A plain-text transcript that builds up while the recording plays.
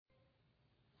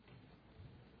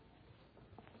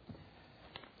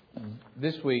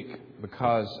This week,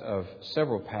 because of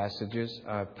several passages,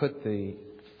 I put the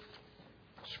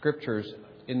scriptures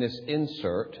in this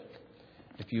insert.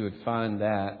 If you would find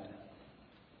that,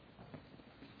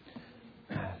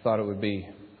 I thought it would be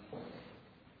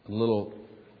a little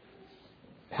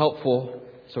helpful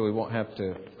so we won't have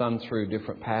to thumb through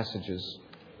different passages.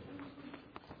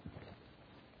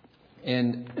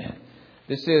 And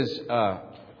this is, now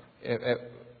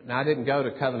I didn't go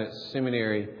to Covenant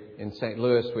Seminary in St.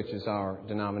 Louis, which is our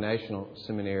denominational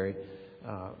seminary,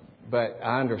 but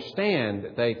I understand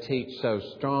that they teach so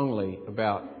strongly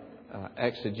about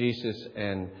exegesis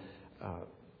and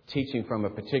teaching from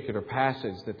a particular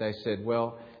passage that they said,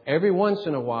 well, every once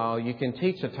in a while you can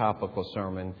teach a topical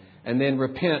sermon and then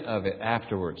repent of it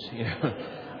afterwards. You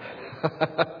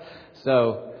know?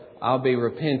 So I'll be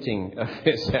repenting of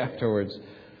this afterwards.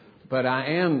 But I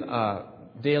am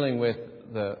dealing with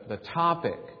the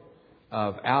topic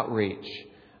of outreach.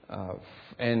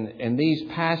 And these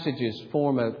passages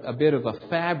form a bit of a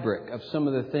fabric of some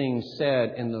of the things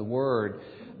said in the Word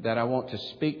that I want to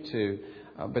speak to.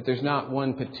 But there's not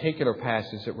one particular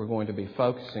passage that we're going to be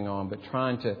focusing on, but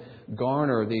trying to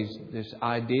garner these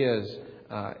ideas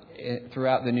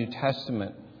throughout the New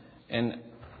Testament. And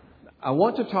I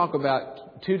want to talk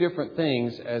about two different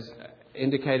things as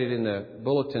indicated in the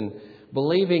bulletin.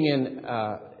 Believing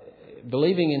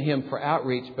in Him for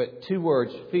outreach, but two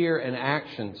words, fear and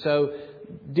action. So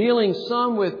dealing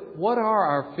some with what are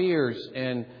our fears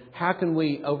and how can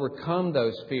we overcome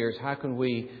those fears? How can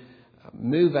we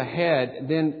move ahead?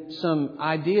 Then some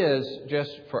ideas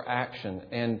just for action.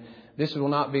 And this will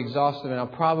not be exhaustive, and I'll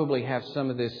probably have some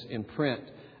of this in print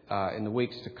in the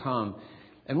weeks to come.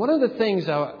 And one of the things,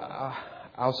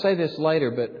 I'll say this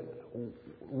later, but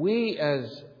we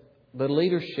as the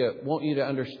leadership want you to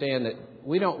understand that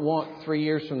we don't want 3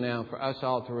 years from now for us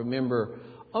all to remember,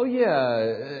 oh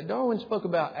yeah, Darwin spoke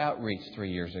about outreach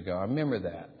 3 years ago. I remember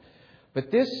that.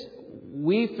 But this,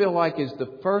 we feel like, is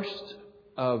the first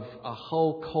of a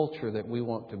whole culture that we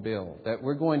want to build. That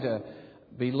we're going to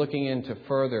be looking into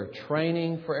further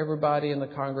training for everybody in the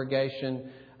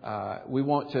congregation. We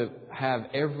want to have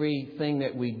everything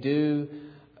that we do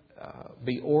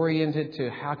be oriented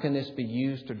to how can this be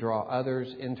used to draw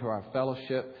others into our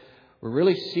fellowship. We're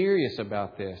really serious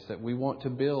about this, that we want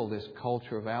to build this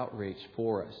culture of outreach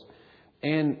for us.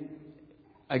 And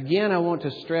again, I want to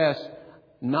stress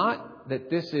not that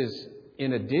this is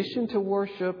in addition to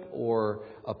worship or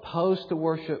opposed to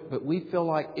worship, but we feel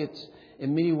like it's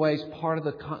in many ways part of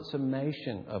the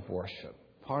consummation of worship,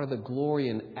 part of the glory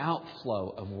and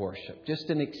outflow of worship, just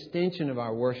an extension of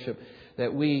our worship,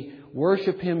 that we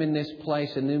worship Him in this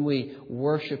place and then we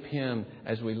worship Him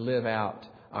as we live out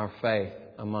our faith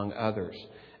among others.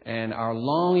 And our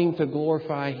longing to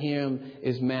glorify Him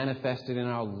is manifested in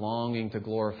our longing to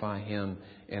glorify Him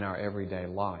in our everyday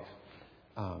life.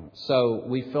 So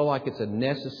we feel like it's a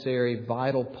necessary,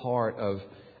 vital part of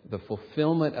the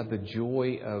fulfillment of the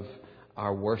joy of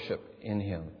our worship in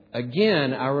Him.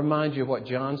 Again, I remind you of what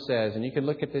John says, and you can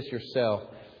look at this yourself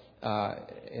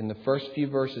in the first few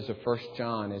verses of 1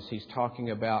 John as he's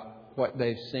talking about what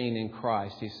they've seen in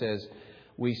Christ. He says,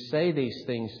 we say these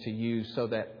things to you so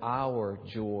that our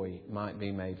joy might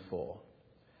be made full.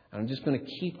 And I'm just going to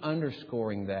keep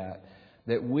underscoring that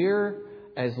we're,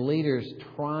 as leaders,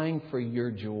 trying for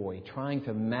your joy, trying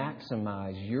to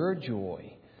maximize your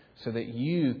joy so that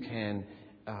you can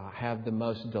have the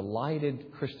most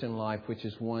delighted Christian life, which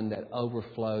is one that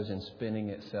overflows in spending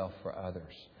itself for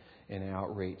others in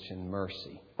outreach and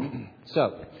mercy.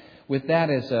 So, with that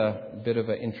as a bit of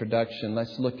an introduction,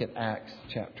 let's look at Acts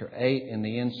chapter 8 in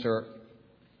the insert.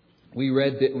 We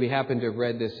happen to have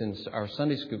read this in our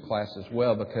Sunday school class as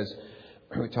well, because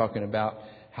we're talking about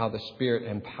how the Spirit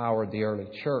empowered the early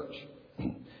church.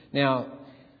 Now,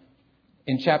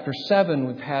 in chapter 7,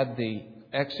 we've had the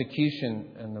execution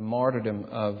and the martyrdom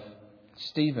of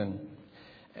Stephen.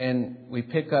 And we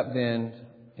pick up then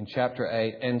in chapter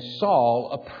 8, and Saul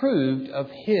approved of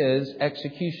his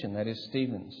execution, that is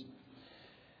Stephen's.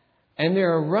 And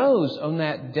there arose on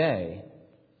that day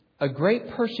a great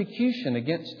persecution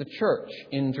against the church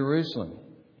in Jerusalem,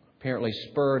 apparently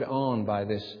spurred on by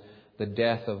the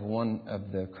death of one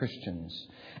of the Christians.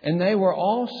 And they were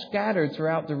all scattered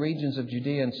throughout the regions of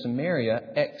Judea and Samaria,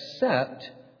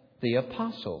 except the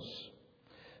apostles.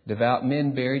 Devout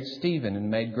men buried Stephen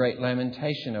and made great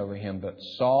lamentation over him. But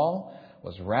Saul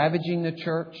was ravaging the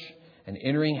church, and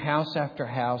entering house after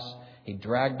house, he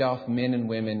dragged off men and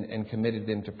women and committed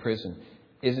them to prison.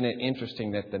 Isn't it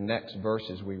interesting that the next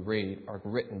verses we read are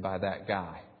written by that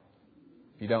guy?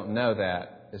 If you don't know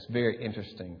that, it's very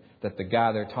interesting that the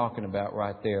guy they're talking about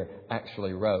right there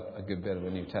actually wrote a good bit of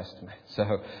the New Testament.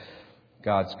 So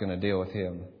God's going to deal with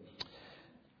him.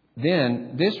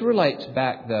 Then this relates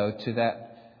back, though, to that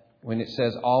when it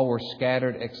says all were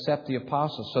scattered except the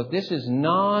apostles. So this is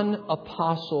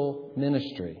non-apostle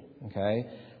ministry. Okay.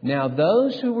 Now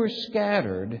those who were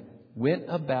scattered went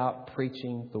about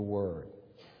preaching the word.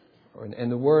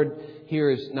 And the word here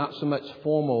is not so much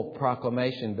formal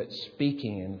proclamation, but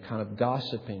speaking and kind of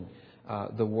gossiping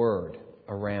the word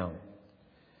around.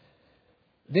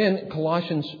 Then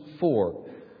Colossians 4.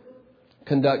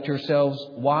 Conduct yourselves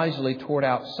wisely toward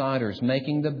outsiders,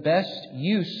 making the best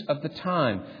use of the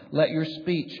time. Let your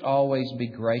speech always be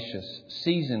gracious,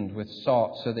 seasoned with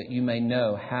salt, so that you may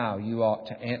know how you ought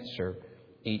to answer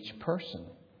each person.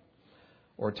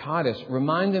 Or Titus,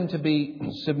 remind them to be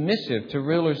submissive to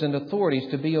rulers and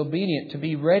authorities, to be obedient, to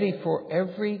be ready for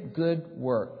every good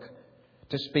work,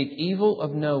 to speak evil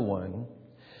of no one,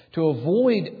 to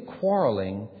avoid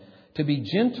quarreling, to be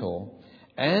gentle,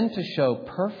 and to show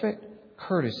perfect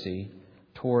courtesy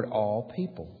toward all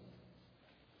people.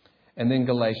 And then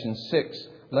Galatians 6,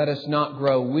 let us not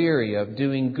grow weary of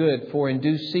doing good, for in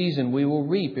due season we will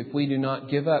reap if we do not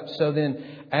give up. So then,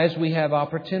 as we have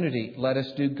opportunity, let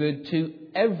us do good to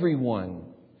everyone,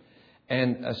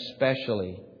 and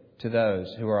especially to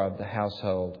those who are of the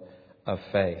household of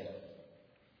faith.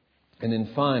 And then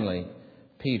finally,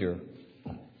 Peter.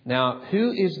 Now,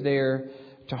 who is there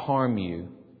to harm you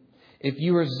if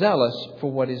you are zealous for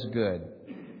what is good?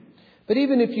 But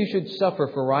even if you should suffer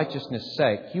for righteousness'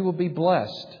 sake, you will be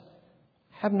blessed.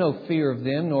 Have no fear of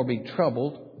them, nor be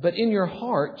troubled, but in your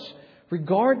hearts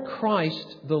regard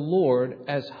Christ the Lord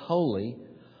as holy,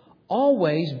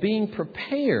 always being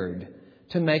prepared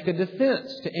to make a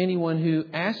defense to anyone who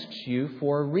asks you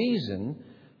for a reason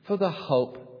for the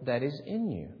hope that is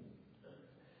in you.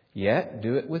 Yet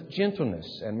do it with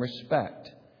gentleness and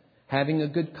respect, having a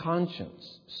good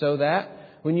conscience, so that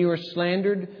when you are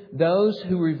slandered, those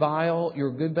who revile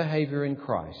your good behavior in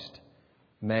Christ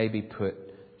may be put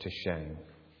to shame.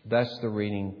 Thus the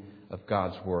reading of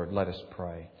God's Word. Let us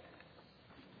pray.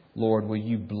 Lord, will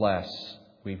you bless,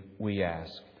 we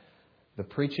ask, the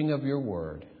preaching of your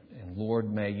Word. And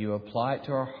Lord, may you apply it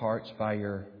to our hearts by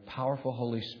your powerful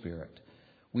Holy Spirit.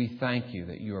 We thank you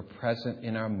that you are present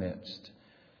in our midst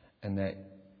and that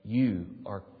you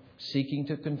are seeking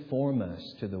to conform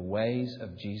us to the ways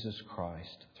of Jesus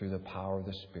Christ through the power of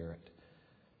the Spirit.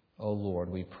 Oh Lord,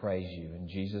 we praise you in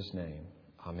Jesus' name.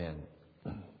 Amen.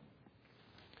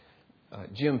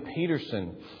 Jim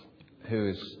Peterson,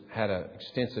 who's had an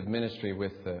extensive ministry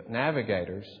with the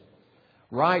Navigators,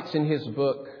 writes in his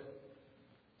book,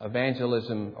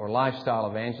 Evangelism or Lifestyle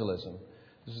Evangelism.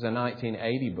 This is a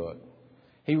 1980 book.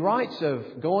 He writes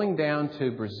of going down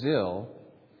to Brazil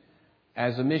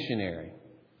as a missionary.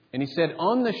 And he said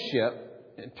on the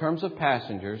ship, in terms of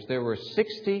passengers, there were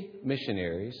 60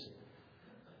 missionaries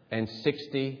and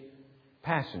 60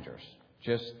 passengers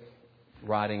just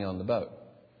riding on the boat.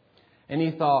 And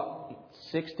he thought,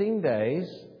 16 days,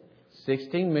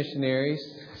 16 missionaries,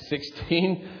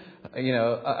 60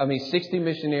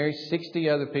 missionaries, 60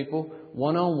 other people,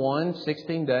 one-on-one,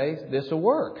 16 days, this will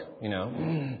work,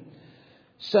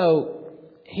 So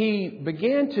he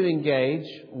began to engage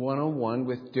one-on-one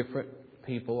with different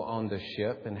people on the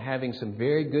ship and having some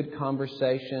very good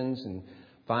conversations and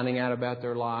finding out about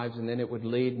their lives. And then it would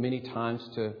lead many times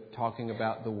to talking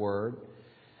about the Word.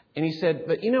 And he said,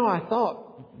 but I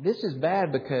thought this is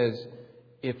bad because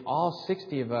if all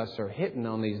 60 of us are hitting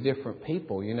on these different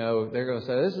people, they're going to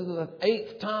say, this is the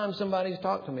 8th time somebody's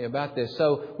talked to me about this.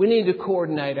 So we need to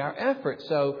coordinate our efforts.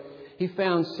 So he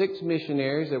found 6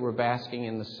 missionaries that were basking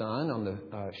in the sun on the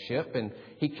ship. And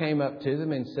he came up to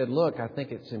them and said, look, I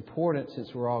think it's important,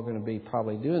 since we're all going to be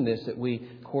probably doing this, that we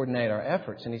coordinate our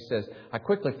efforts. And he says, I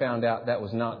quickly found out that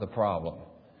was not the problem.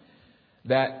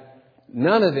 That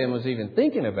none of them was even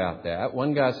thinking about that.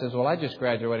 One guy says, well, I just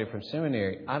graduated from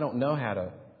seminary. I don't know how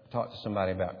to talk to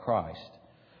somebody about Christ.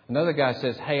 Another guy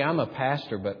says, hey, I'm a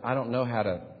pastor, but I don't know how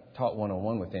to talk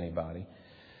one-on-one with anybody.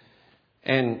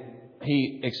 And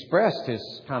he expressed his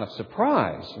kind of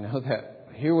surprise, that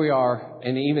here we are.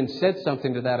 And he even said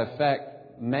something to that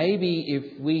effect. Maybe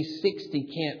if we 60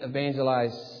 can't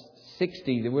evangelize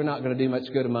 60, that we're not going to do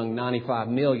much good among 95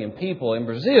 million people in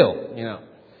Brazil,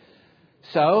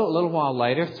 So a little while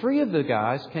later, 3 of the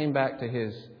guys came back to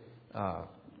his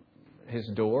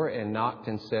door and knocked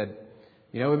and said,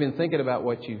 we've been thinking about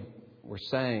what you were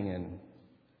saying, and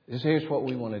here's what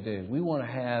we want to do. We want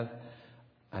to have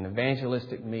an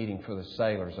evangelistic meeting for the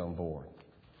sailors on board.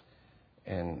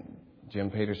 And Jim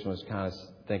Peterson was kind of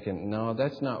thinking, no,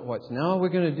 that's not no, we're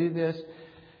going to do this.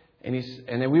 And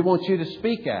then we want you to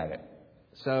speak at it.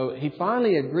 So he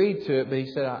finally agreed to it, but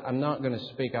he said, I'm not going to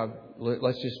speak.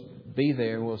 Let's just be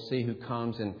there and we'll see who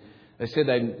comes. And they said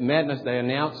they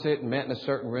announced it and met in a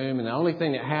certain room. And the only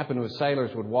thing that happened was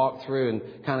sailors would walk through and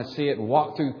kind of see it and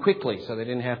walk through quickly so they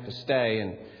didn't have to stay.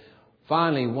 And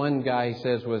finally, one guy, he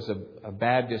says, was a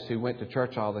Baptist who went to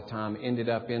church all the time, ended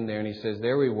up in there. And he says,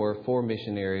 there we were, 4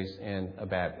 missionaries and a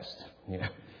Baptist,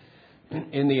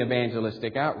 in the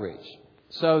evangelistic outreach.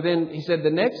 So then he said the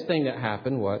next thing that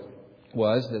happened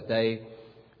was that they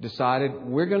decided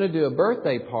we're going to do a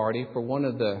birthday party for one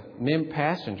of the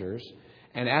passengers.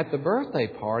 And at the birthday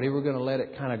party, we're going to let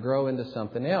it kind of grow into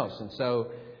something else. And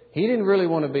so he didn't really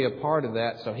want to be a part of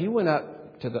that. So he went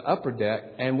up to the upper deck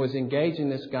and was engaging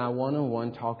this guy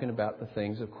one-on-one, talking about the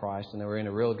things of Christ. And they were in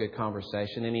a real good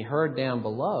conversation. And he heard down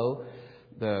below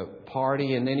the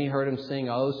party, and then he heard him sing,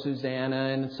 Oh,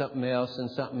 Susanna, and something else,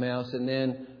 and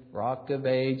then Rock of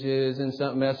Ages, and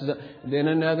something else, and then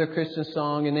another Christian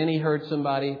song, and then he heard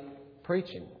somebody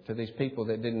preaching to these people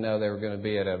that didn't know they were going to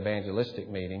be at an evangelistic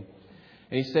meeting.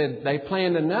 And he said they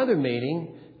planned another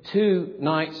meeting 2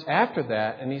 nights after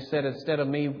that, and he said instead of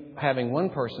me having one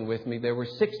person with me, there were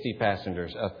 60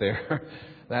 passengers up there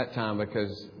that time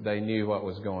because they knew what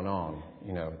was going on,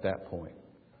 at that point.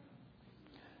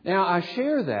 Now, I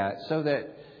share that so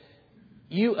that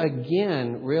you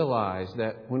again realize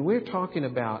that when we're talking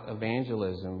about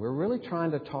evangelism, we're really trying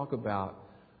to talk about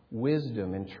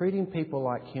wisdom and treating people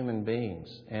like human beings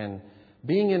and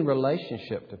being in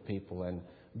relationship to people and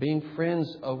being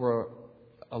friends over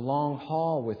a long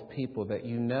haul with people that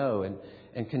you know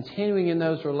and continuing in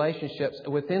those relationships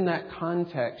within that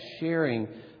context, sharing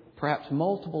perhaps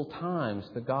multiple times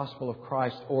the gospel of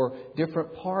Christ or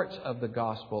different parts of the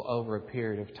gospel over a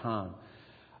period of time.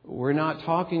 We're not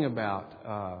talking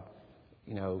about,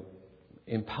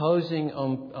 imposing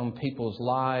on people's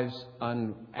lives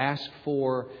unasked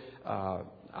for.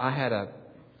 I had a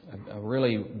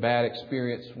really bad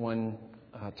experience one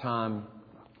time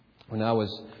when I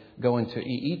was going to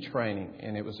EE training,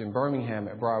 and it was in Birmingham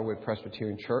at Briarwood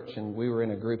Presbyterian Church, and we were in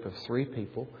a group of 3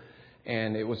 people,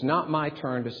 and it was not my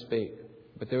turn to speak,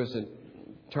 but there was a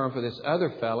turn for this other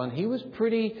fellow, and he was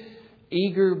pretty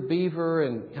eager beaver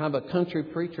and kind of a country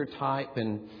preacher type,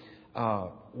 and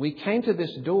we came to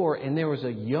this door, and there was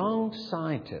a young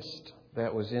scientist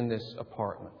that was in this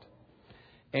apartment.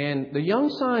 And the young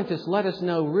scientist let us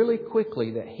know really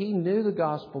quickly that he knew the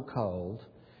gospel cold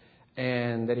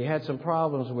and that he had some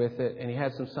problems with it, and he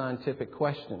had some scientific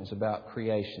questions about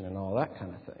creation and all that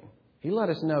kind of thing. He let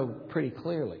us know pretty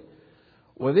clearly.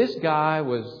 Well, this guy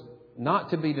was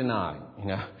not to be denied,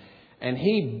 and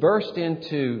he burst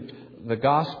into the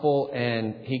gospel,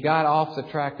 and he got off the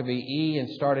track of EE and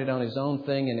started on his own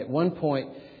thing. And at one point,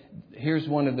 here's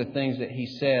one of the things that he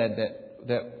said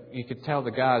that you could tell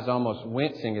the guy's almost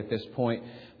wincing at this point.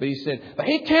 But he said, but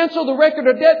he canceled the record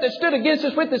of debt that stood against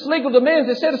us with its legal demands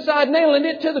and set aside nailing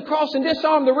it to the cross and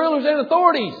disarmed the rulers and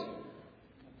authorities.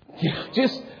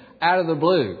 Just out of the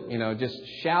blue, just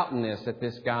shouting this at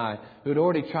this guy who'd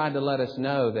already tried to let us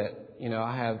know that,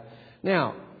 I have.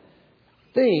 Now,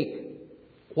 think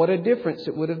what a difference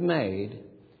it would have made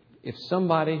if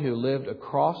somebody who lived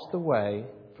across the way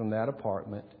from that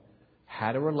apartment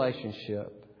had a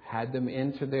relationship, had them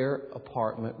into their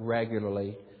apartment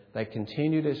regularly. They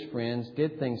continued as friends,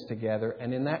 did things together,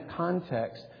 and in that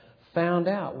context, found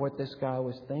out what this guy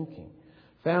was thinking,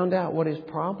 found out what his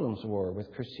problems were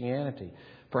with Christianity.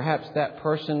 Perhaps that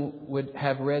person would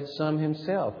have read some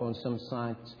himself on some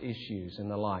science issues and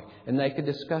the like, and they could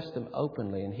discuss them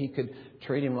openly, and he could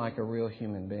treat him like a real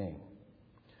human being.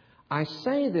 I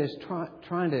say this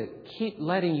trying to keep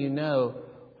letting you know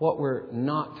what we're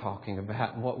not talking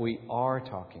about and what we are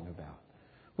talking about.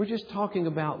 We're just talking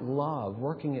about love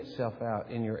working itself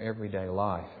out in your everyday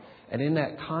life. And in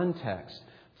that context,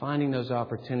 finding those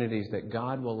opportunities that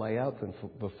God will lay open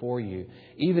before you.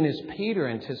 Even as Peter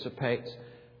anticipates,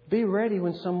 be ready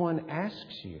when someone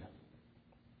asks you.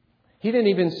 He didn't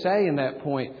even say in that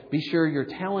point, be sure you're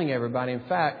telling everybody. In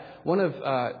fact, one of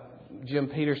Jim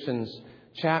Peterson's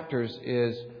chapters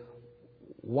is,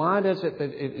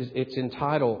 it's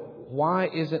entitled, Why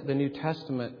Isn't the New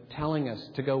Testament Telling Us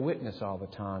to Go Witness All the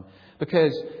Time?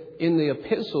 Because in the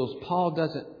epistles, Paul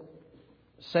doesn't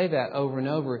say that over and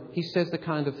over. He says the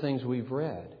kind of things we've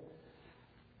read.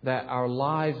 That our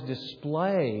lives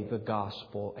display the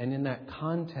gospel, and in that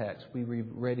context, we be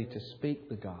ready to speak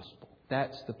the gospel.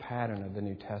 That's the pattern of the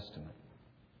New Testament.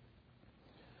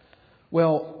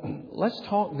 Well, let's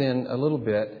talk then a little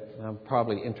bit. I've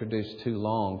probably introduced too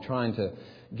long, trying to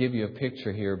give you a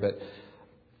picture here, but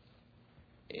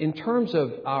in terms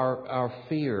of our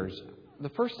fears, the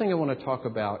first thing I want to talk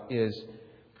about is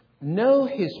know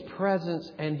His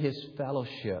presence and His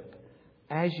fellowship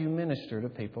as you minister to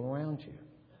people around you.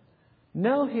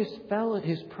 Know His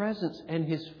presence and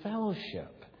His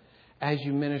fellowship as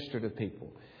you minister to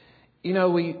people. You know,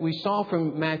 we saw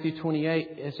from Matthew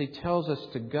 28, as He tells us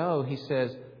to go, He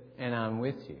says, and I'm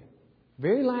with you.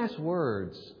 Very last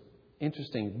words,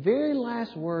 interesting, very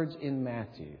last words in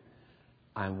Matthew.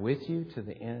 I'm with you to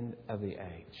the end of the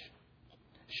age.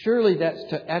 Surely that's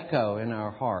to echo in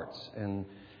our hearts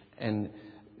and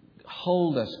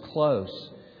hold us close.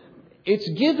 It's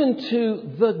given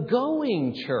to the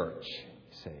going church,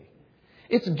 see.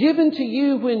 It's given to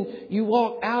you when you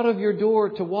walk out of your door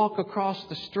to walk across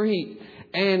the street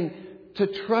and to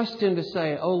trust Him to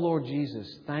say, oh Lord Jesus,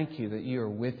 thank you that you are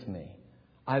with me.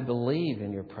 I believe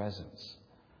in your presence.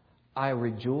 I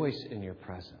rejoice in your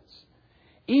presence.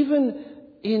 Even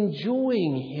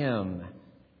enjoying Him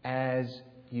as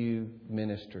you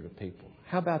minister to people.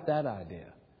 How about that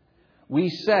idea? We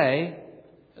say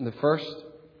in the first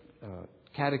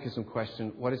catechism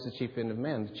question, what is the chief end of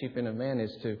man? The chief end of man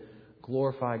is to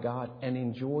glorify God and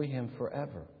enjoy Him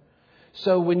forever.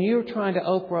 So when you're trying to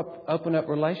open up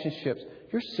relationships,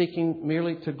 you're seeking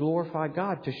merely to glorify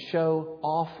God, to show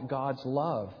off God's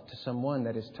love to someone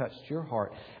that has touched your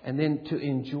heart, and then to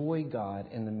enjoy God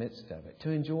in the midst of it,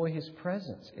 to enjoy His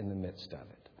presence in the midst of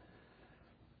it.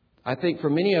 I think for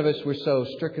many of us, we're so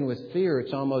stricken with fear,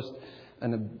 it's almost,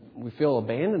 we feel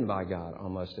abandoned by God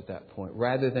almost at that point,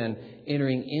 rather than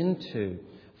entering into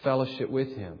fellowship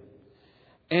with Him.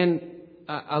 And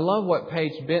I love what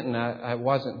Paige Benton, I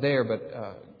wasn't there,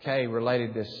 but Kay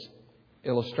related this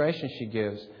illustration she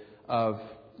gives of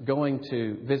going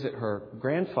to visit her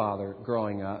grandfather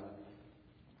growing up.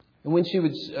 And when she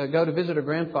would go to visit her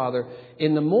grandfather,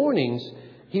 in the mornings,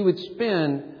 he would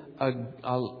spend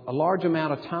a large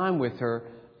amount of time with her,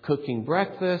 cooking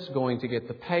breakfast, going to get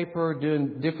the paper,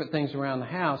 doing different things around the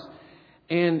house.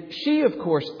 And she, of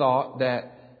course, thought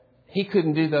that he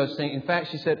couldn't do those things. In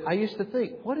fact, she said, I used to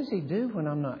think, what does he do when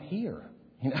I'm not here?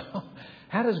 You know,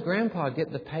 how does Grandpa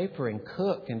get the paper and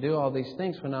cook and do all these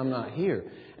things when I'm not here?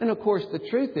 And of course, the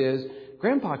truth is,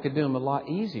 Grandpa could do them a lot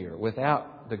easier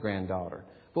without the granddaughter.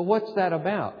 But what's that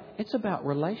about? It's about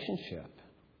relationship.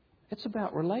 It's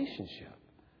about relationship.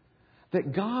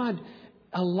 That God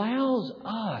allows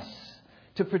us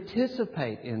to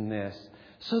participate in this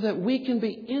so that we can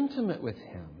be intimate with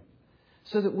Him,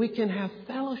 so that we can have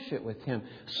fellowship with Him,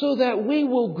 so that we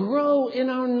will grow in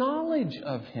our knowledge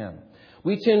of Him.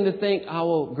 We tend to think, I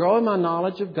will grow in my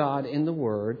knowledge of God in the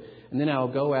Word, and then I'll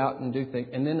go out and do things,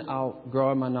 and then I'll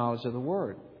grow in my knowledge of the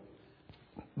Word.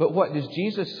 But what does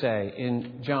Jesus say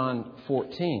in John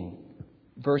 14,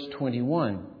 verse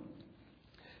 21?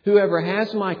 Whoever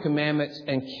has my commandments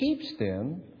and keeps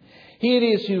them, he it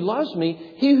is who loves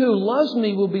me. He who loves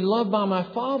me will be loved by my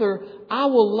Father. I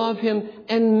will love him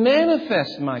and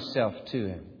manifest myself to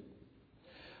him.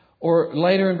 Or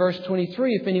later in verse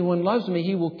 23, if anyone loves me,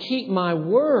 he will keep my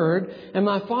word, and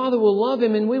my Father will love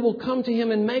him, and we will come to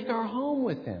him and make our home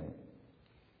with him.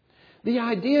 The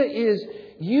idea is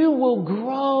you will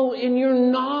grow in your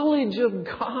knowledge of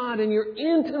God and your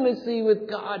intimacy with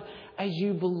God as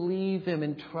you believe Him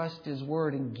and trust His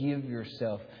Word and give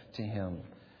yourself to Him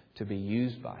to be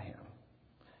used by Him.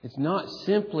 It's not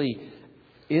simply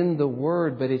in the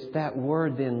Word, but it's that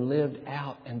Word then lived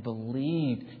out and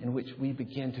believed, in which we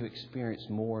begin to experience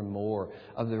more and more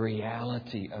of the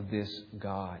reality of this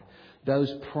God.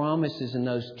 Those promises and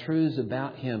those truths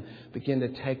about Him begin to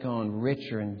take on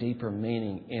richer and deeper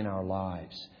meaning in our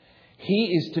lives. He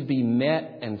is to be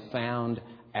met and found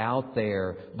out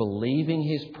there, believing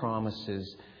His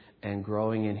promises and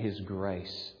growing in His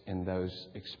grace in those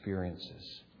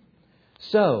experiences.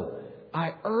 So,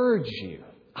 I urge you,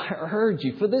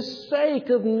 for the sake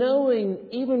of knowing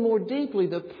even more deeply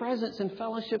the presence and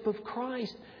fellowship of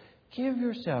Christ, give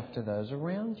yourself to those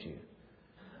around you.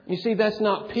 You see, that's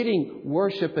not pitting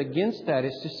worship against that.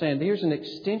 It's just saying here's an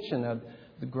extension of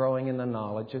the growing in the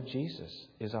knowledge of Jesus,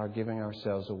 is our giving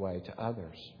ourselves away to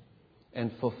others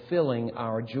and fulfilling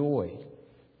our joy.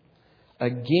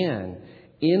 Again,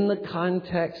 in the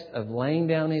context of laying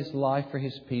down His life for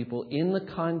His people, in the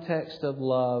context of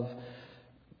love,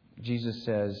 Jesus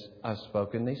says, I've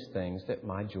spoken these things that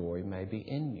my joy may be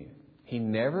in you. He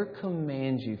never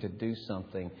commands you to do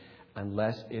something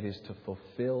unless it is to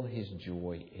fulfill His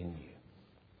joy in you.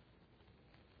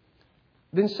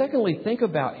 Then secondly, think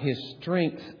about His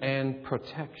strength and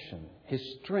protection. His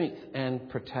strength and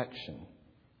protection.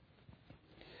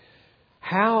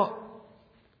 How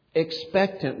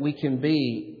expectant we can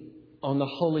be on the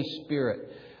Holy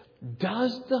Spirit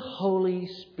Does the Holy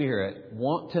Spirit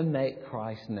want to make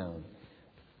Christ known?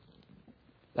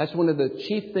 That's one of the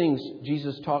chief things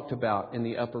Jesus talked about in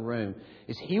the upper room,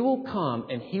 is He will come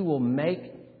and He will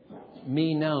make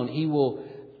me known. He will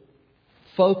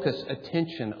focus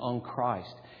attention on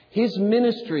Christ. His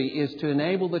ministry is to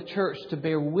enable the church to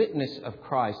bear witness of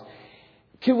Christ.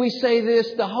 Can we say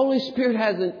this? The Holy Spirit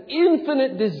has an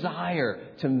infinite desire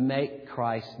to make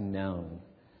Christ known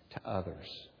to others.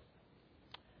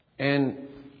 And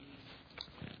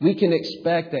we can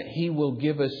expect that He will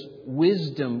give us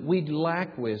wisdom. We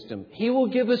lack wisdom. He will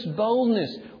give us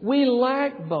boldness. We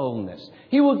lack boldness.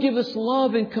 He will give us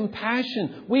love and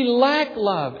compassion. We lack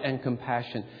love and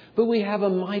compassion. But we have a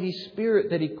mighty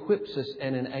Spirit that equips us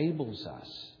and enables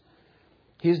us.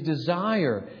 His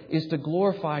desire is to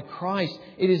glorify Christ.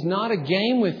 It is not a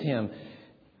game with Him.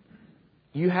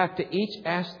 You have to each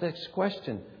ask this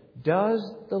question. Does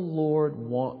the Lord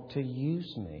want to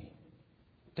use me?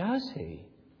 Does He?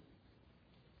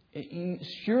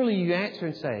 Surely you answer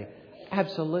and say,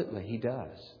 absolutely, He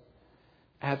does.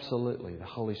 Absolutely, the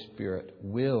Holy Spirit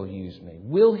will use me.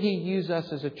 Will He use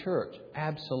us as a church?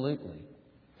 Absolutely.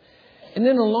 And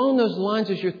then along those lines,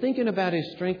 as you're thinking about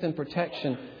His strength and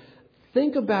protection,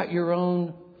 think about your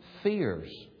own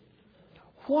fears.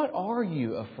 What are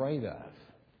you afraid of?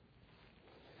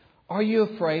 Are you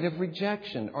afraid of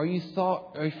rejection? Are you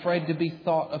afraid to be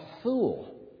thought a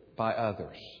fool by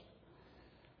others?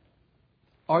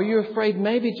 Are you afraid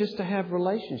maybe just to have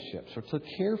relationships or to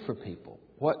care for people?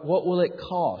 What will it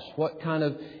cost? What kind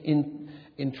of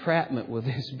entrapment will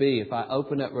this be if I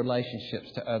open up relationships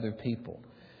to other people?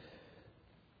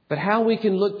 But how we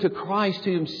can look to Christ,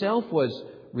 who Himself was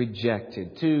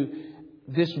rejected, to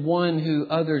this one who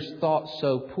others thought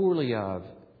so poorly of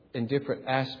in different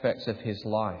aspects of His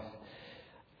life.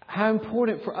 How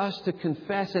important for us to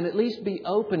confess and at least be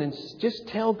open and just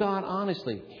tell God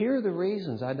honestly, here are the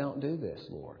reasons I don't do this,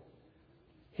 Lord.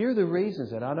 Here are the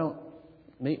reasons that I don't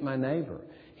meet my neighbor.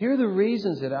 Here are the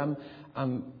reasons that I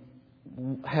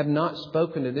have not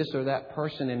spoken to this or that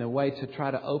person in a way to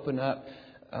try to open up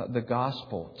the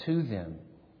gospel to them.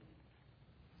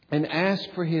 And ask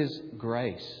for His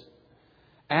grace.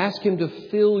 Ask Him to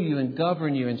fill you and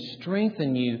govern you and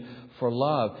strengthen you for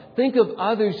love. Think of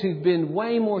others who've been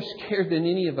way more scared than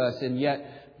any of us, and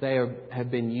yet they have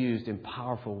been used in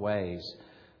powerful ways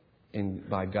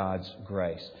by God's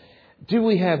grace. Do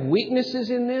we have weaknesses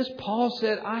in this? Paul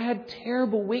said, I had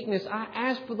terrible weakness. I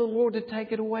asked for the Lord to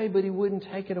take it away, but He wouldn't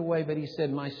take it away. But He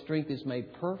said, my strength is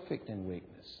made perfect in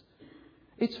weakness.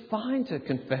 It's fine to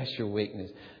confess your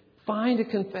weakness. Fine to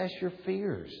confess your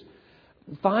fears.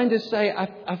 Fine to say,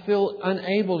 I feel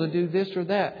unable to do this or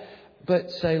that.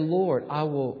 But say, Lord, I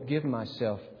will give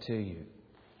myself to you.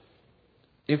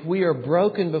 If we are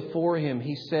broken before Him,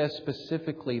 He says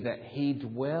specifically that He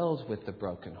dwells with the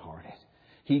brokenhearted.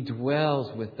 He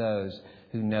dwells with those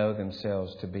who know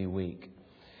themselves to be weak.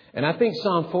 And I think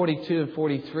Psalm 42 and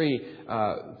 43,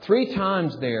 3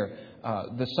 times there,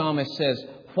 the psalmist says,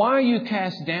 why are you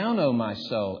cast down, O my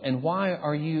soul? And why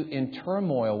are you in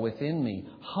turmoil within me?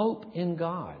 Hope in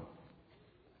God.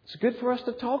 It's good for us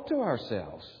to talk to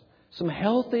ourselves. Some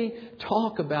healthy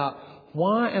talk about,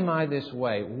 why am I this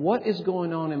way? What is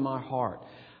going on in my heart?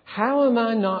 How am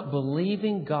I not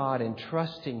believing God and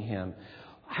trusting Him?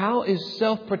 How is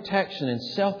self-protection and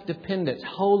self-dependence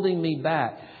holding me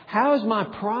back? How is my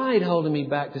pride holding me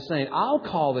back to saying, I'll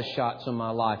call the shots on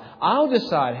my life. I'll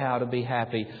decide how to be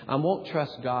happy. I won't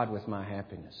trust God with my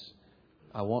happiness.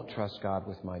 I won't trust God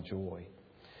with my joy.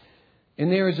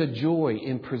 And there is a joy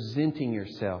in presenting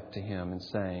yourself to Him and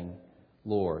saying,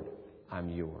 Lord, I'm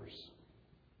yours.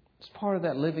 It's part of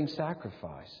that living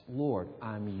sacrifice. Lord,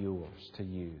 I'm yours to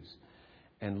use.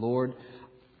 And Lord,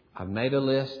 I've made a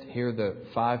list. Here are the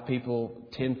 5 people,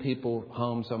 10 people,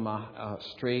 homes on my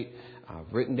street.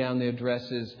 I've written down the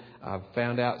addresses. I've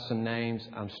found out some names.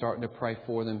 I'm starting to pray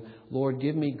for them. Lord,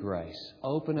 give me grace.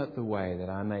 Open up the way that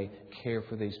I may care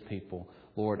for these people.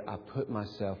 Lord, I put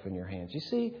myself in your hands. You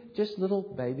see, just little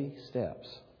baby steps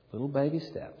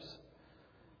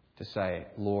to say,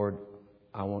 Lord,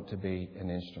 I want to be an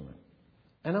instrument.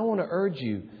 And I want to urge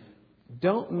you,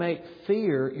 don't make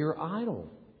fear your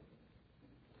idol.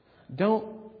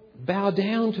 Don't bow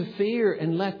down to fear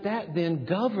and let that then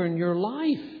govern your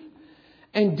life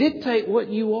and dictate what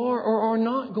you are or are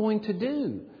not going to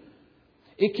do.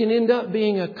 It can end up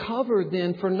being a cover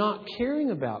then for not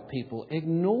caring about people,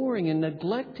 ignoring and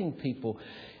neglecting people,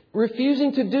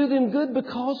 refusing to do them good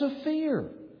because of fear.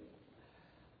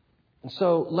 And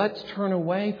so let's turn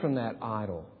away from that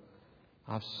idol.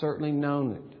 I've certainly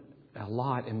known it a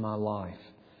lot in my life.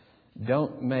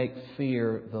 Don't make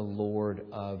fear the Lord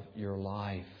of your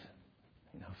life.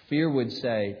 Now, fear would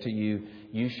say to you,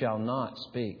 you shall not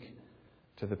speak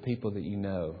to the people that you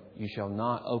know. You shall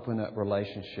not open up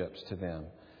relationships to them.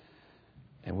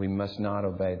 And we must not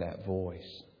obey that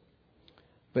voice.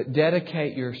 But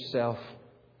dedicate yourself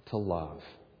to love.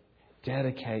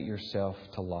 Dedicate yourself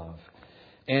to love.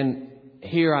 And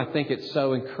here I think it's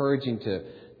so encouraging to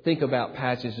think about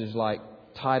passages like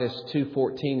Titus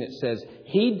 2:14 that says,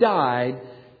 He died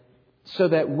so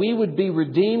that we would be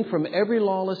redeemed from every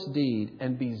lawless deed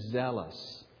and be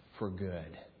zealous for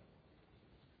good.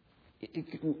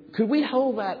 Could we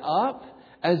hold that up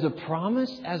as a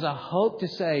promise, as a hope to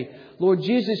say, Lord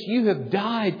Jesus, you have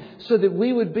died so that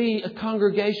we would be a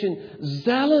congregation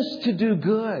zealous to do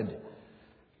good.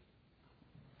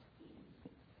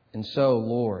 And so,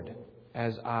 Lord,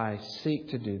 as I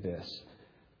seek to do this,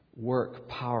 work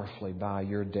powerfully by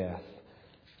your death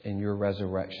and your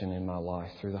resurrection in my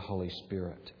life through the Holy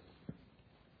Spirit.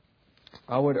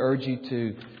 I would urge you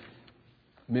to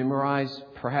memorize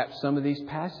perhaps some of these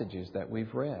passages that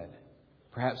we've read.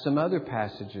 Perhaps some other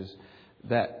passages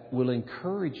that will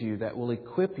encourage you, that will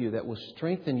equip you, that will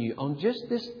strengthen you on just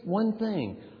this one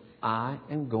thing. I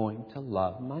am going to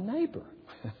love my neighbor.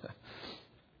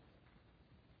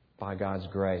 By God's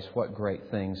grace, what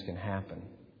great things can happen.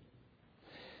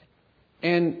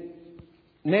 And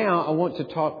now I want to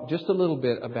talk just a little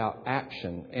bit about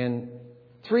action. And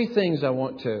three things I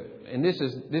want to, and this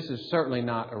is certainly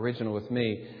not original with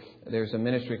me. There's a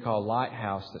ministry called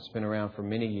Lighthouse that's been around for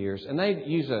many years. And they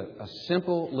use a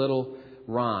simple little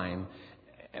rhyme.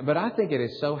 But I think it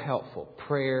is so helpful.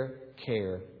 Prayer,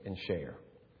 care, and share.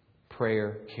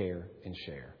 Prayer, care, and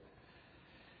share.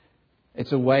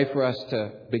 It's a way for us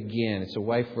to begin. It's a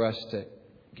way for us to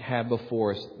have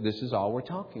before us, this is all we're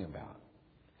talking about.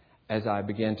 As I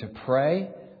begin to pray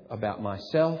about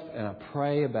myself and I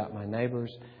pray about my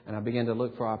neighbors and I begin to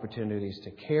look for opportunities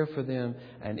to care for them,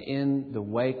 and in the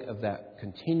wake of that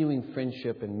continuing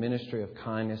friendship and ministry of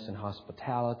kindness and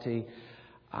hospitality,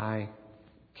 I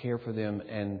care for them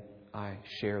and I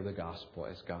share the gospel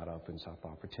as God opens up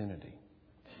opportunity.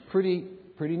 Pretty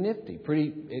nifty.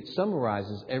 It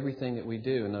summarizes everything that we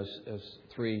do in those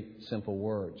three simple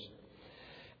words.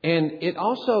 And it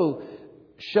also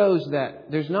shows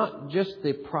that there's not just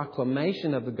the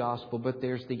proclamation of the gospel, but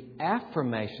there's the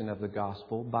affirmation of the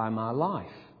gospel by my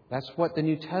life. That's what the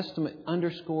New Testament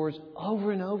underscores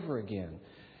over and over again,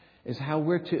 is how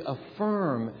we're to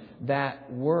affirm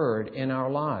that word in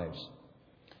our lives.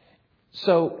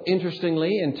 So,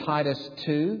 interestingly, in Titus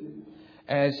 2,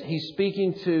 as he's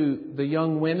speaking to the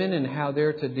young women and how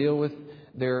they're to deal with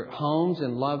their homes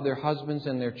and love their husbands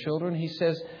and their children, he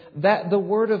says that the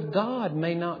word of God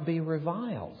may not be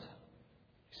reviled.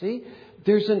 See,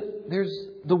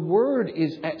 the word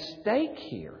is at stake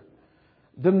here.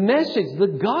 The message, the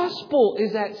gospel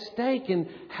is at stake in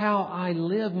how I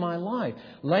live my life.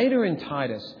 Later in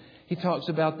Titus, he talks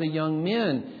about the young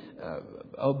men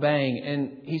obeying,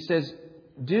 and he says,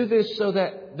 do this so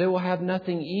that they will have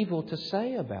nothing evil to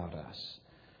say about us.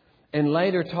 And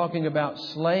later, talking about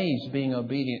slaves being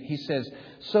obedient, he says,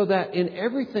 so that in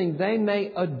everything they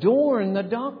may adorn the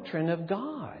doctrine of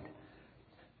God.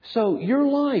 So your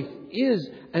life is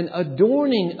an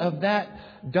adorning of that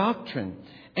doctrine.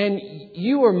 And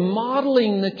you are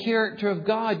modeling the character of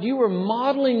God. You are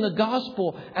modeling the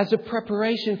gospel as a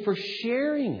preparation for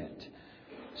sharing it.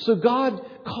 So God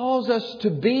calls us to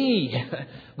be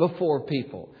before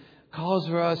people. Calls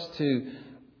for us to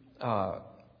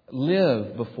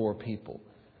live before people.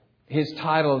 His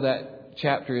title of that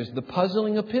chapter is The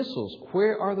Puzzling Epistles.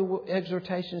 Where are the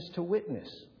exhortations to witness?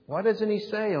 Why doesn't he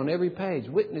say on every page,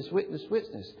 witness, witness,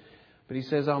 witness? But he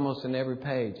says almost on every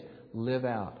page, live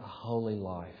out a holy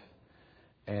life.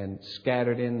 And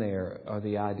scattered in there are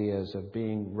the ideas of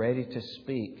being ready to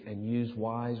speak and use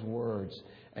wise words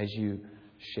as you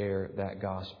share that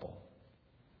gospel.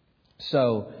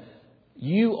 So,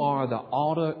 you are the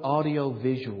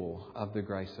audio-visual of the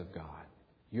grace of God.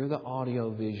 You're the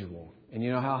audio-visual. And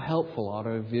you know how helpful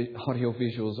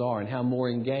audio-visuals are and how more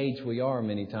engaged we are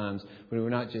many times when we're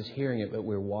not just hearing it, but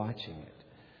we're watching it.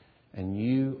 And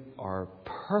you are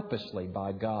purposely,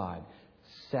 by God,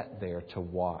 set there to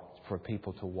watch, for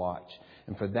people to watch.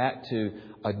 And for that to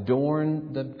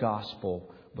adorn the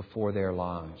gospel before their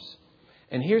lives.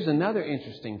 And here's another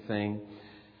interesting thing.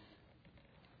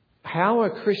 How a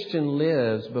Christian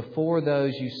lives before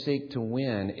those you seek to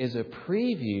win is a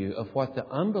preview of what the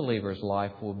unbeliever's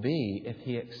life will be if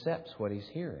he accepts what he's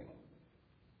hearing.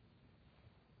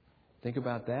 Think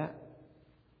about that.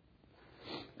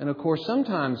 And of course,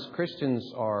 sometimes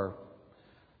Christians are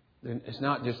it's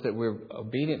not just that we're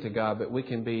obedient to God, but we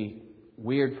can be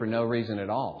weird for no reason at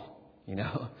all.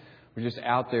 We're just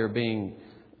out there being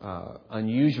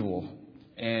unusual.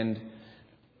 And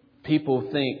people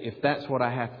think if that's what I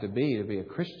have to be a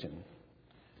Christian,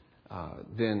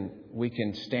 then we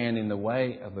can stand in the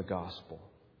way of the gospel.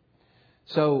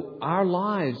 So our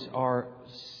lives are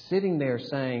sitting there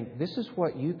saying, this is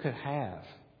what you could have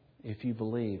if you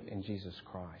believe in Jesus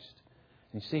Christ.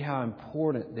 And you see how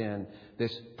important then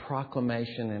this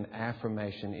proclamation and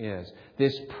affirmation is.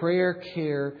 This prayer,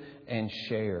 care, and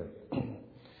share.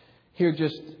 Here are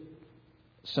just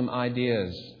some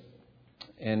ideas.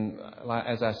 And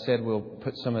as I said, we'll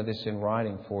put some of this in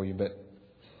writing for you. But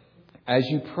as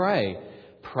you pray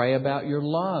about your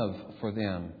love for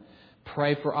them.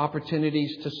 Pray for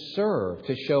opportunities to serve,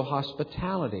 to show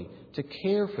hospitality, to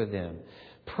care for them.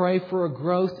 Pray for a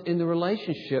growth in the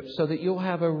relationship so that you'll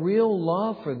have a real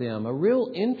love for them, a real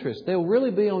interest. They'll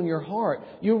really be on your heart.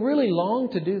 You'll really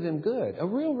long to do them good. A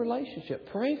real relationship.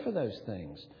 Pray for those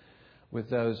things with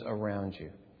those around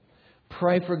you.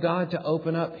 Pray for God to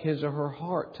open up His or her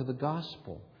heart to the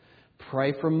gospel.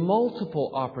 Pray for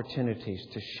multiple opportunities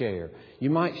to share. You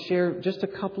might share just a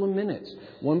couple of minutes.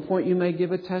 One point you may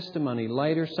give a testimony.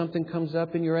 Later something comes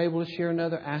up and you're able to share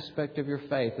another aspect of your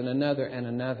faith and another and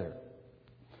another.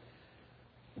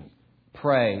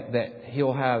 Pray that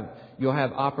you'll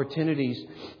have opportunities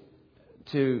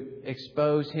to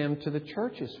expose him to the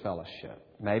church's fellowship.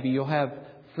 Maybe you'll have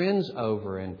friends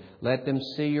over and let them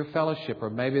see your fellowship, or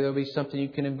maybe there'll be something you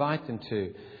can invite them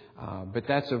to. But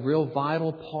that's a real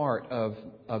vital part of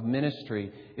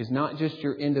ministry, is not just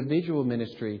your individual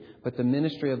ministry, but the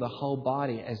ministry of the whole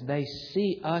body as they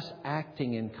see us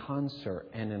acting in concert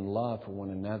and in love for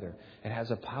one another. It has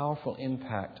a powerful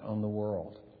impact on the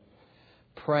world.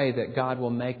 Pray that God will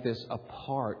make this a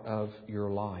part of your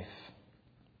life.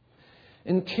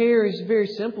 And care is very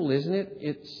simple, isn't it?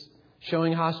 It's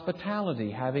showing hospitality,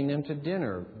 having them to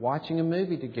dinner, watching a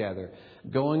movie together,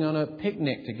 going on a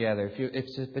picnic together. If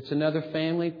it's another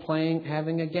family,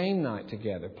 having a game night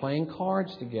together, playing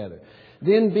cards together.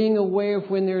 Then being aware of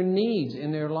when there are needs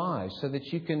in their lives so that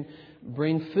you can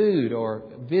bring food or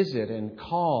visit and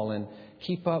call and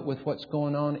keep up with what's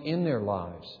going on in their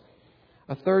lives.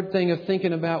 A third thing of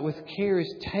thinking about with care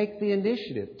is take the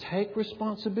initiative, take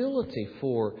responsibility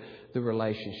for the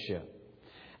relationship.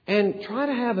 And try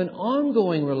to have an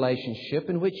ongoing relationship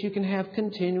in which you can have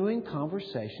continuing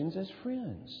conversations as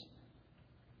friends.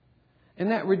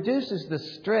 And that reduces the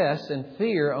stress and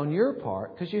fear on your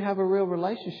part because you have a real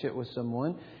relationship with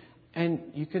someone and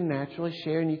you can naturally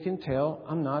share and you can tell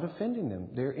I'm not offending them.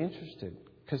 They're interested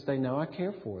because they know I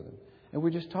care for them. And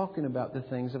we're just talking about the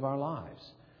things of our lives.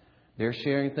 They're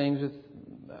sharing things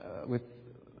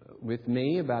with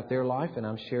me about their life, and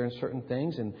I'm sharing certain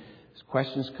things, and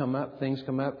questions come up, things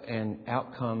come up, and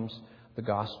out comes the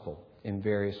gospel in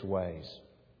various ways.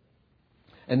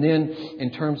 And then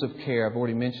in terms of care, I've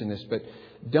already mentioned this, but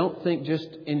don't think just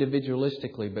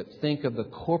individualistically, but think of the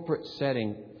corporate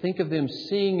setting. Think of them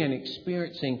seeing and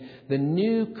experiencing the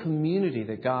new community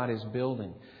that God is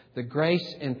building. The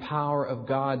grace and power of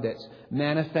God that's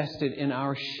manifested in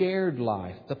our shared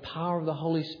life. The power of the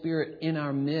Holy Spirit in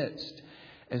our midst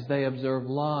as they observe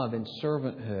love and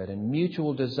servanthood and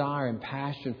mutual desire and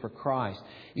passion for Christ.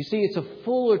 You see, it's a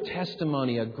fuller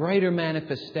testimony, a greater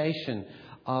manifestation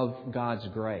of God's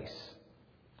grace.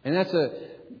 And that's a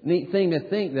neat thing to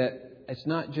think, that it's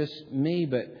not just me,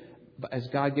 but as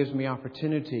God gives me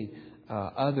opportunity,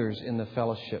 others in the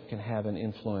fellowship can have an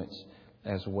influence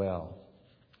as well.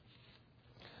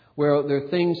 Well, there are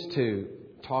things to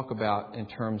talk about in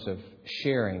terms of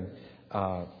sharing.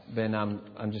 Then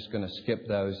I'm just going to skip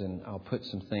those, and I'll put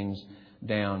some things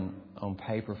down on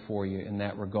paper for you in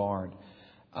that regard.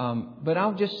 But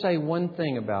I'll just say one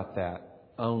thing about that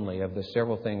only, of the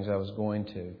several things I was going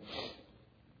to.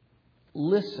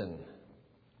 Listen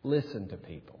to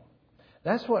people.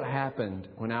 That's what happened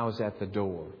when I was at the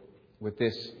door with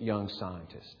this young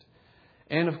scientist.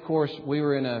 And of course, we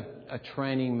were in a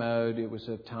training mode. It was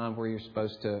a time where you're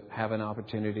supposed to have an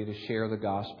opportunity to share the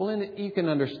gospel. And you can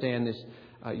understand this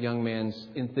young man's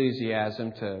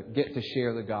enthusiasm to get to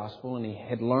share the gospel. And he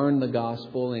had learned the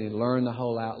gospel, and he learned the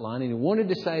whole outline. And he wanted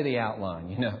to say the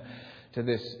outline, to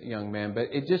this young man. But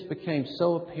it just became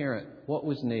so apparent what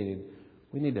was needed.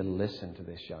 We need to listen to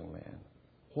this young man.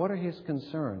 What are his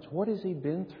concerns? What has he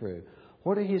been through?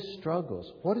 What are his struggles?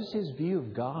 What is his view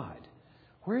of God?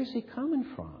 Where is he coming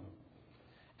from?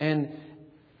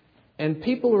 And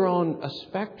people are on a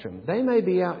spectrum. They may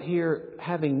be out here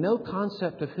having no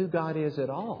concept of who God is at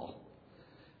all.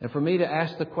 And for me to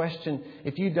ask the question,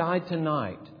 if you died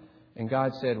tonight And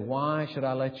God said, why should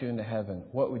I let you into heaven?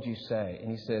 What would you say? And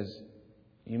He says,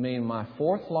 you mean my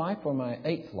fourth life or my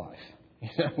eighth life?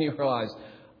 And you realize,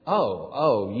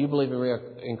 oh, you believe in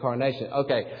reincarnation.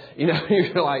 Okay,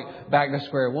 you're like back to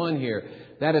square one here.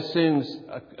 That assumes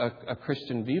a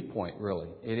Christian viewpoint, really.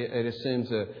 It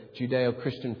assumes a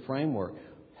Judeo-Christian framework.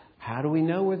 How do we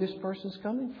know where this person's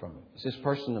coming from? Is this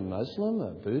person a Muslim,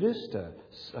 a Buddhist,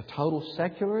 a total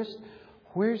secularist?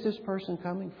 Where's this person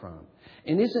coming from?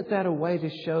 And isn't that a way to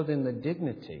show them the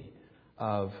dignity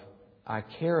of, I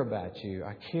care about you.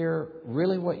 I care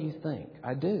really what you think.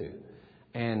 I do.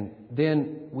 And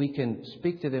then we can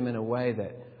speak to them in a way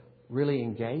that really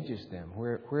engages them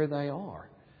where they are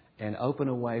and open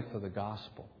a way for the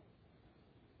gospel.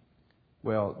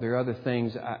 Well, there are other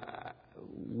things.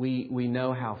 We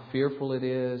know how fearful it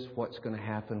is, what's going to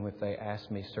happen if they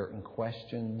ask me certain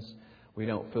questions. We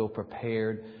don't feel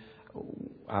prepared.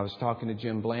 I was talking to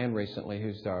Jim Bland recently,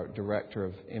 who's our director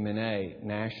of M&A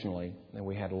nationally, and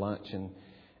we had lunch,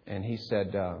 and he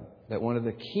said that one of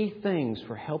the key things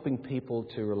for helping people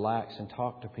to relax and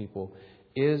talk to people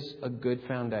is a good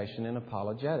foundation in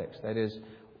apologetics. That is,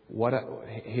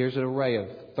 here's an array of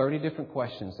 30 different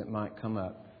questions that might come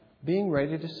up. Being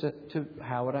ready to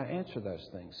how would I answer those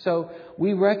things? So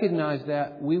we recognize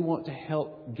that we want to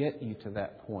help get you to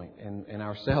that point and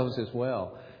ourselves as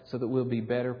well, so that we'll be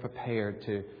better prepared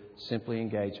to simply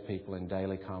engage people in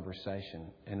daily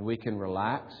conversation. And we can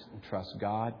relax and trust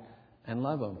God and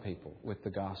love on people with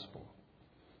the gospel.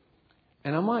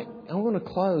 And I'm going to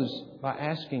close by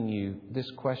asking you this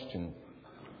question.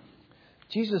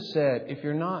 Jesus said, if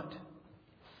you're not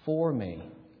for me,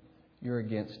 you're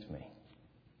against me.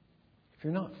 If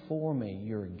you're not for me,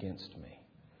 you're against me.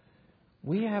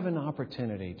 We have an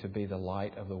opportunity to be the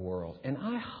light of the world. And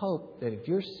I hope that if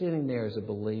you're sitting there as a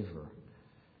believer,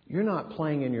 you're not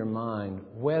playing in your mind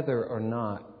whether or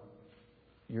not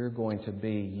you're going to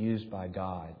be used by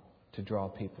God to draw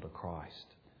people to Christ.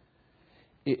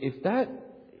 If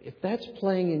that's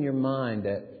playing in your mind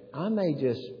that I may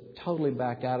just totally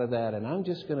back out of that and I'm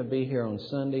just going to be here on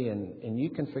Sunday and you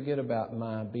can forget about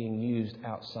my being used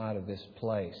outside of this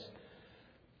place,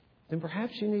 then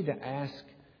perhaps you need to ask,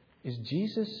 is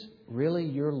Jesus really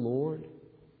your Lord?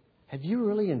 Have you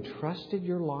really entrusted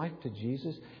your life to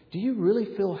Jesus? Do you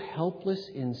really feel helpless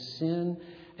in sin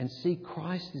and see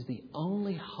Christ as the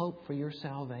only hope for your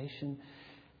salvation?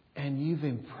 And you've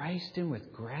embraced Him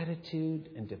with gratitude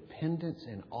and dependence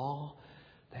and awe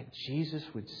that Jesus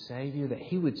would save you, that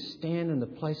He would stand in the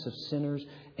place of sinners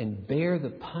and bear the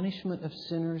punishment of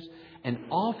sinners and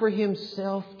offer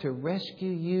Himself to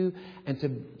rescue you and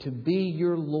to be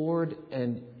your Lord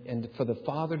and for the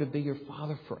Father to be your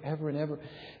Father forever and ever.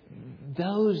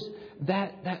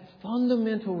 That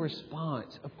fundamental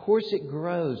response, of course it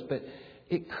grows, but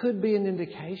it could be an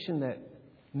indication that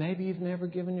maybe you've never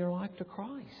given your life to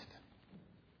Christ.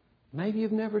 Maybe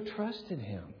you've never trusted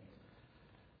Him.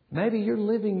 Maybe you're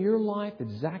living your life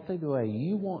exactly the way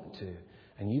you want to,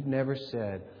 and you've never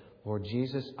said, Lord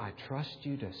Jesus, I trust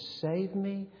you to save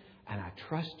me, and I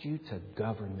trust you to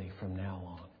govern me from now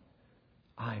on.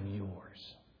 I'm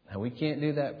yours. Now, we can't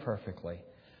do that perfectly,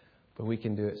 but we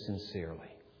can do it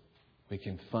sincerely. We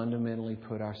can fundamentally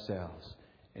put ourselves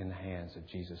in the hands of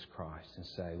Jesus Christ and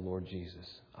say, Lord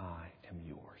Jesus, I am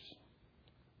yours.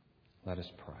 Let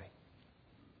us pray.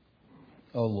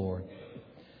 Oh, Lord,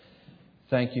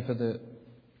 thank you for the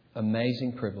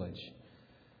amazing privilege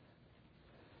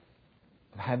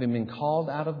of having been called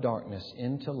out of darkness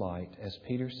into light, as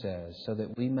Peter says, so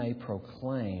that we may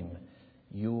proclaim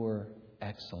your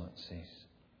excellencies.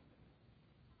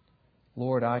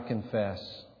 Lord, I confess,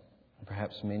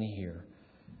 perhaps many here,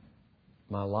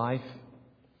 my life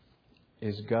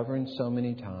is governed so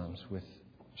many times with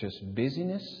just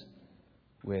busyness,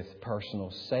 with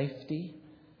personal safety,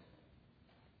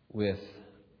 with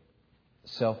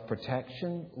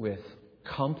self-protection, with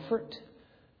comfort,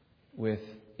 with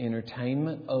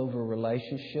entertainment over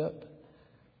relationship,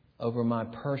 over my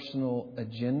personal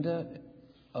agenda,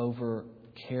 over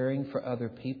caring for other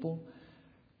people,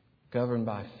 governed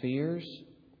by fears,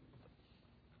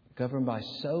 governed by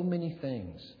so many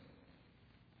things.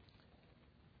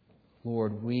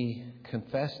 Lord, we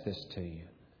confess this to you.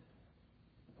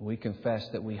 We confess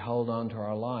that we hold on to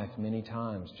our life many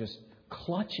times, just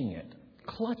clutching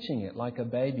it like a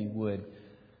baby would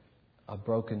a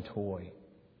broken toy.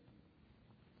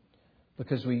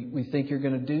 Because we think you're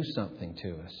going to do something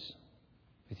to us.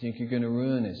 We think you're going to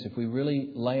ruin us. If we really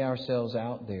lay ourselves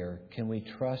out there, can we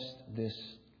trust this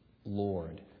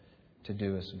Lord to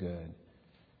do us good?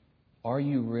 Are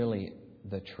you really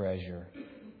the treasure?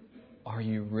 Are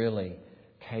you really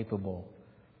capable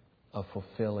of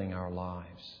fulfilling our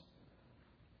lives.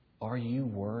 Are you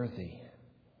worthy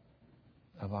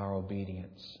of our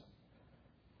obedience?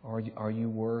 Are you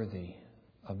worthy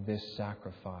of this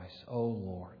sacrifice? Oh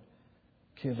Lord,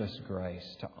 give us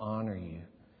grace to honor you,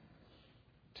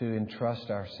 to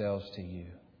entrust ourselves to you,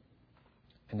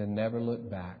 and to never look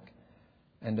back,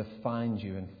 and to find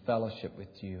you and fellowship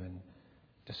with you and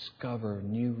discover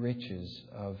new riches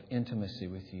of intimacy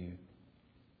with you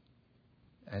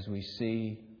as we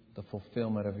see the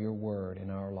fulfillment of your word in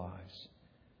our lives.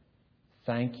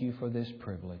 Thank you for this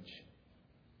privilege.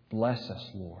 Bless us,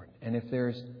 Lord. And if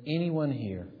there's anyone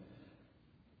here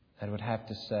that would have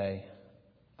to say,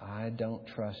 I don't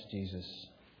trust Jesus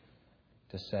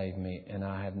to save me, and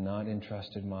I have not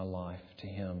entrusted my life to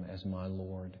Him as my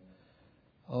Lord,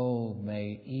 oh,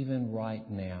 may even right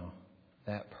now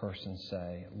that person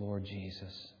say, Lord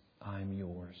Jesus, I'm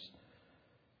yours.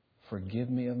 Forgive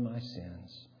me of my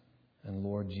sins. And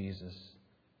Lord Jesus,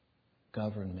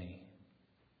 govern me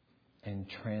and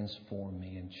transform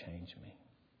me and change me.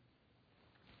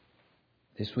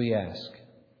 This we ask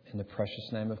in the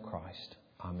precious name of Christ.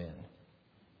 Amen.